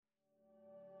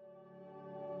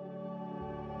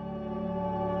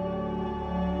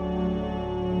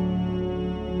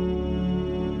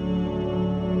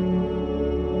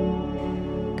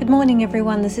Good morning,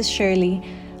 everyone. This is Shirley.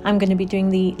 I'm going to be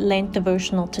doing the Lent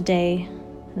devotional today.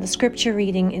 And the scripture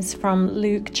reading is from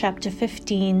Luke chapter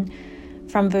 15,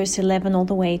 from verse 11 all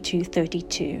the way to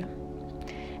 32.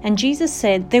 And Jesus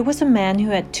said, "There was a man who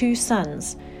had 2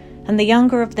 sons, and the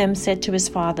younger of them said to his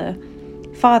father,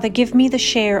 'Father, give me the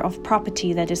share of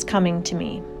property that is coming to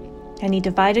me.' And he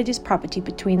divided his property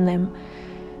between them.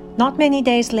 Not many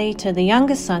days later, the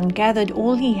younger son gathered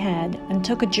all he had and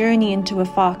took a journey into a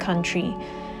far country,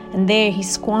 and there he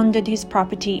squandered his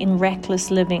property in reckless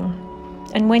living.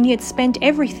 And when he had spent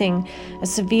everything, a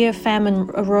severe famine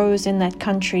arose in that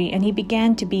country, and he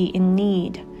began to be in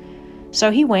need. So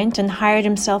he went and hired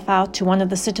himself out to one of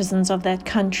the citizens of that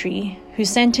country, who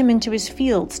sent him into his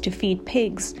fields to feed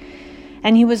pigs.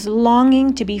 And he was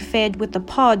longing to be fed with the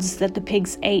pods that the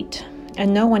pigs ate,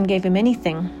 and no one gave him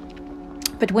anything.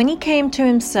 But when he came to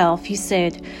himself, he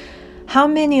said, 'How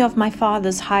many of my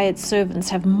father's hired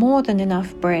servants have more than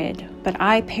enough bread, but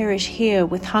I perish here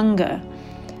with hunger?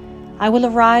 I will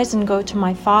arise and go to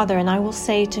my father, and I will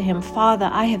say to him, Father,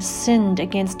 I have sinned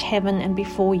against heaven and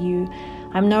before you.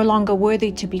 I am no longer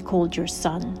worthy to be called your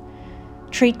son.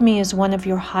 Treat me as one of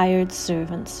your hired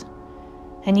servants.'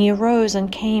 And he arose and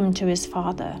came to his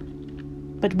father.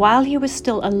 But while he was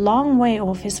still a long way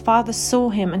off, his father saw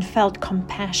him and felt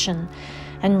compassion,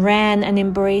 and ran and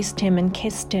embraced him and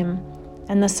kissed him.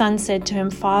 And the son said to him,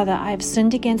 'Father, I have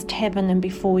sinned against heaven and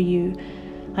before you.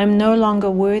 I am no longer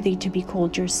worthy to be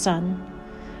called your son.'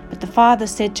 But the father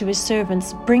said to his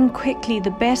servants, 'Bring quickly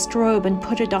the best robe and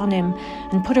put it on him,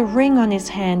 and put a ring on his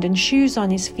hand and shoes on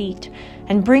his feet,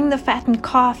 and bring the fattened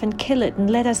calf and kill it, and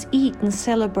let us eat and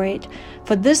celebrate.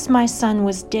 For this my son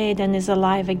was dead and is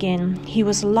alive again. He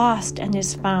was lost and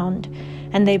is found.'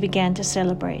 And they began to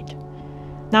celebrate.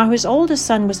 Now his older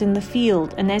son was in the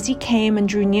field, and as he came and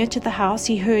drew near to the house,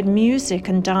 he heard music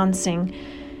and dancing.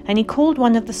 And he called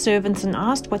one of the servants and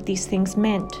asked what these things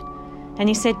meant. And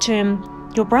he said to him,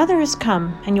 'Your brother has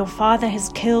come, and your father has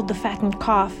killed the fattened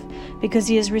calf, because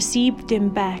he has received him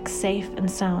back safe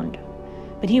and sound.'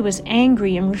 But he was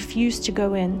angry and refused to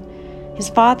go in. His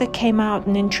father came out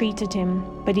and entreated him,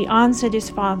 but he answered his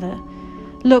father,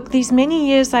 'Look, these many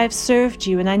years I have served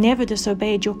you, and I never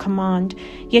disobeyed your command.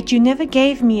 Yet you never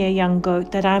gave me a young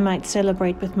goat that I might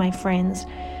celebrate with my friends.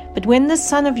 But when this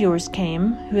son of yours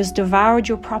came, who has devoured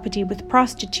your property with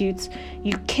prostitutes,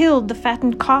 you killed the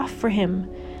fattened calf for him.'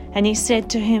 And he said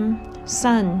to him,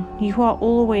 'Son, you are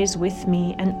always with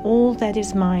me, and all that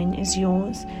is mine is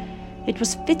yours. It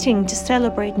was fitting to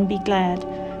celebrate and be glad,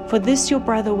 for this your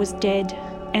brother was dead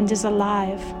and is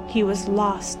alive. He was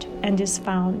lost and is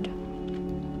found.'"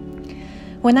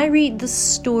 When I read this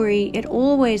story, it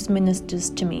always ministers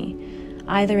to me,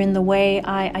 either in the way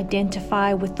I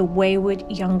identify with the wayward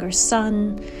younger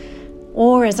son,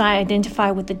 or as I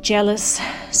identify with the jealous,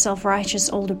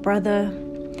 self-righteous older brother.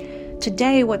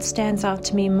 Today, what stands out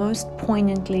to me most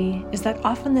poignantly is that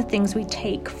often the things we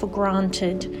take for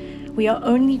granted, we are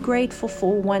only grateful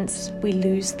for once we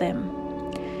lose them.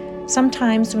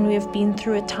 Sometimes when we have been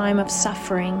through a time of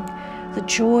suffering, the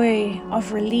joy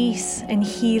of release and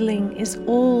healing is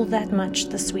all that much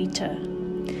the sweeter.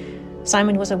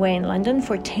 Simon was away in London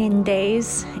for 10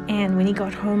 days, and when he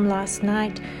got home last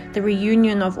night, the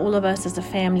reunion of all of us as a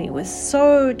family was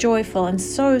so joyful and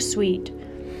so sweet.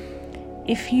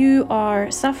 If you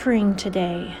are suffering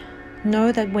today,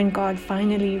 know that when God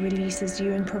finally releases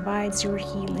you and provides your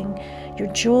healing, your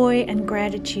joy and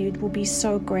gratitude will be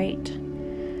so great.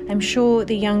 I'm sure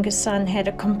the younger son had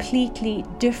a completely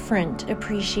different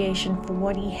appreciation for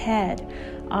what he had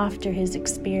after his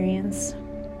experience.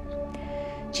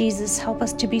 Jesus, help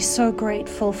us to be so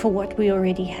grateful for what we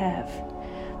already have,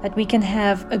 that we can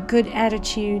have a good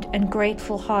attitude and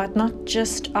grateful heart, not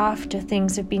just after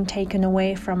things have been taken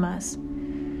away from us.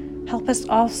 Help us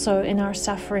also in our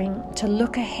suffering to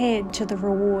look ahead to the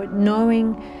reward,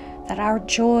 knowing that our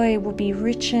joy will be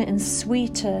richer and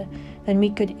sweeter than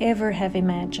we could ever have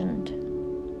imagined.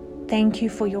 Thank you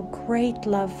for your great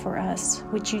love for us,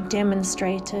 which you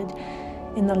demonstrated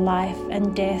in the life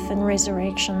and death and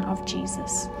resurrection of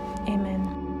Jesus.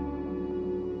 Amen.